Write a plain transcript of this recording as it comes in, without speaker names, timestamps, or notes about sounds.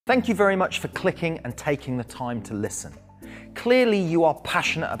Thank you very much for clicking and taking the time to listen. Clearly you are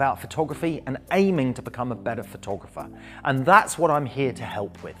passionate about photography and aiming to become a better photographer, and that's what I'm here to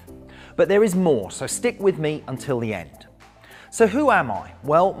help with. But there is more, so stick with me until the end. So who am I?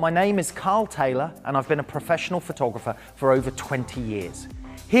 Well, my name is Karl Taylor and I've been a professional photographer for over 20 years.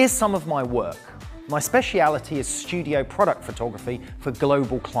 Here's some of my work. My speciality is studio product photography for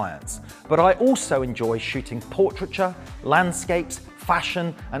global clients, but I also enjoy shooting portraiture, landscapes,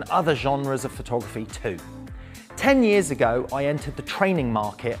 fashion and other genres of photography too. 10 years ago, I entered the training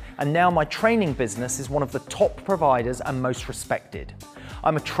market and now my training business is one of the top providers and most respected.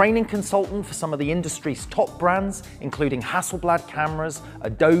 I'm a training consultant for some of the industry's top brands, including Hasselblad cameras,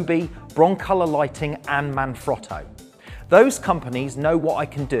 Adobe, Broncolor Lighting and Manfrotto. Those companies know what I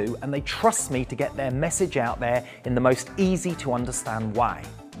can do and they trust me to get their message out there in the most easy to understand way.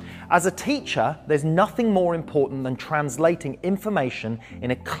 As a teacher, there's nothing more important than translating information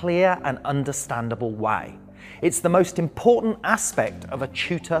in a clear and understandable way. It's the most important aspect of a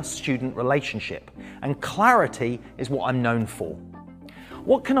tutor-student relationship, and clarity is what I'm known for.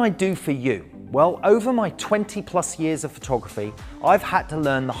 What can I do for you? Well, over my 20+ years of photography, I've had to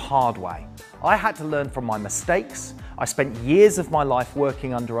learn the hard way. I had to learn from my mistakes. I spent years of my life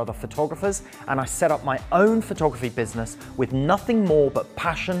working under other photographers, and I set up my own photography business with nothing more but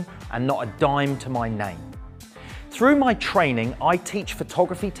passion and not a dime to my name. Through my training, I teach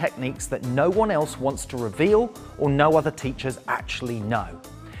photography techniques that no one else wants to reveal or no other teachers actually know.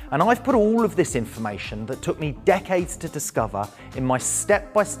 And I've put all of this information that took me decades to discover in my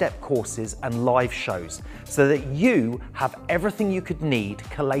step-by-step courses and live shows so that you have everything you could need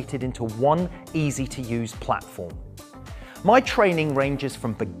collated into one easy-to-use platform. My training ranges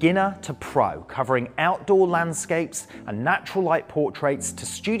from beginner to pro, covering outdoor landscapes and natural light portraits to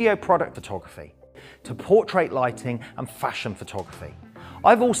studio product photography, to portrait lighting and fashion photography.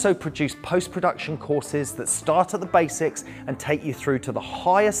 I've also produced post-production courses that start at the basics and take you through to the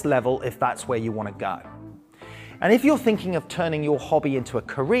highest level if that's where you want to go. And if you're thinking of turning your hobby into a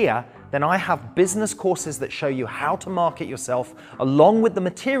career, then I have business courses that show you how to market yourself along with the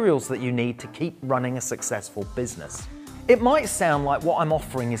materials that you need to keep running a successful business. It might sound like what I'm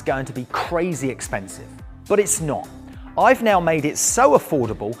offering is going to be crazy expensive, but it's not. I've now made it so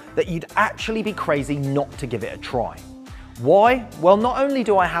affordable that you'd actually be crazy not to give it a try. Why? Well, not only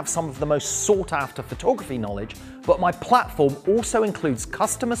do I have some of the most sought after photography knowledge, but my platform also includes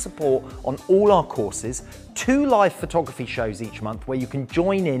customer support on all our courses, 2 live photography shows each month where you can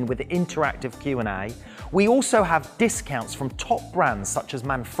join in with interactive Q&A. We also have discounts from top brands such as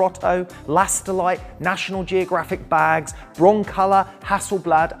Manfrotto, Lasterlight, National Geographic bags, Broncolor,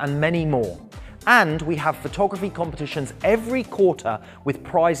 Hasselblad and many more. And we have photography competitions every quarter with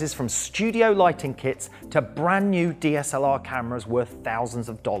prizes from studio lighting kits to brand new DSLR cameras worth thousands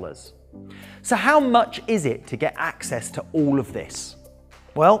of dollars. So how much is it to get access to all of this?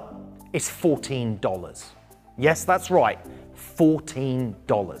 Well, it's $14. Yes, that's right,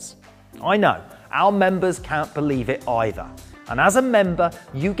 $14. I know, our members can't believe it either. And as a member,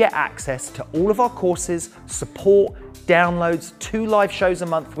 you get access to all of our courses, support, downloads, 2 live shows a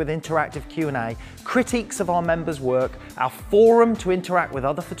month with interactive Q&A, critiques of our members' work, our forum to interact with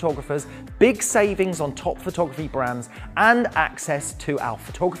other photographers, big savings on top photography brands, and access to our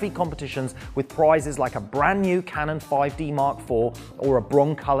photography competitions with prizes like a brand new Canon 5D Mark IV or a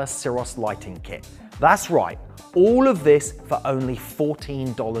Broncolor Cirrus lighting kit. That's right, all of this for only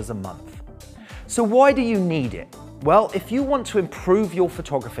 $14 a month. So why do you need it? Well, if you want to improve your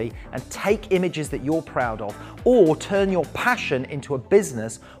photography and take images that you're proud of, or turn your passion into a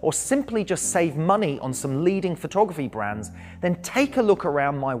business, or simply just save money on some leading photography brands, then take a look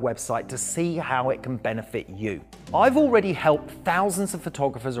around my website to see how it can benefit you. I've already helped thousands of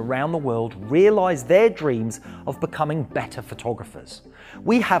photographers around the world realize their dreams of becoming better photographers.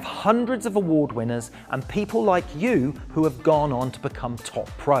 We have hundreds of award winners and people like you who have gone on to become top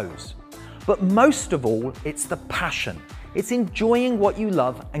pros. But most of all, it's the passion. It's enjoying what you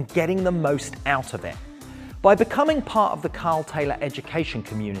love and getting the most out of it. By becoming part of the Karl Taylor Education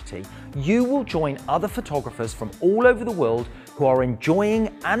community, you will join other photographers from all over the world who are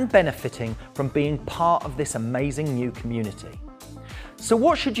enjoying and benefiting from being part of this amazing new community. So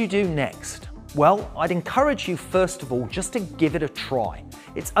what should you do next? Well, I'd encourage you first of all just to give it a try.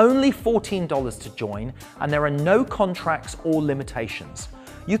 It's only $14 to join and there are no contracts or limitations.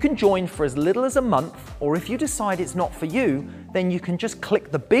 You can join for as little as a month, or if you decide it's not for you, then you can just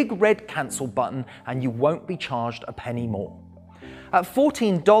click the big red cancel button and you won't be charged a penny more. At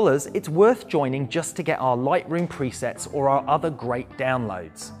 $14, it's worth joining just to get our Lightroom presets or our other great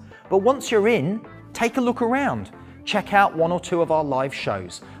downloads. But once you're in, take a look around. Check out one or two of our live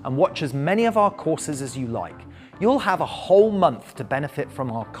shows and watch as many of our courses as you like. You'll have a whole month to benefit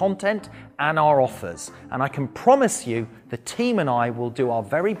from our content and our offers, and I can promise you the team and I will do our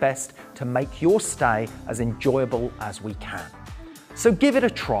very best to make your stay as enjoyable as we can. So give it a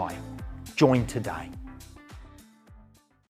try. Join today.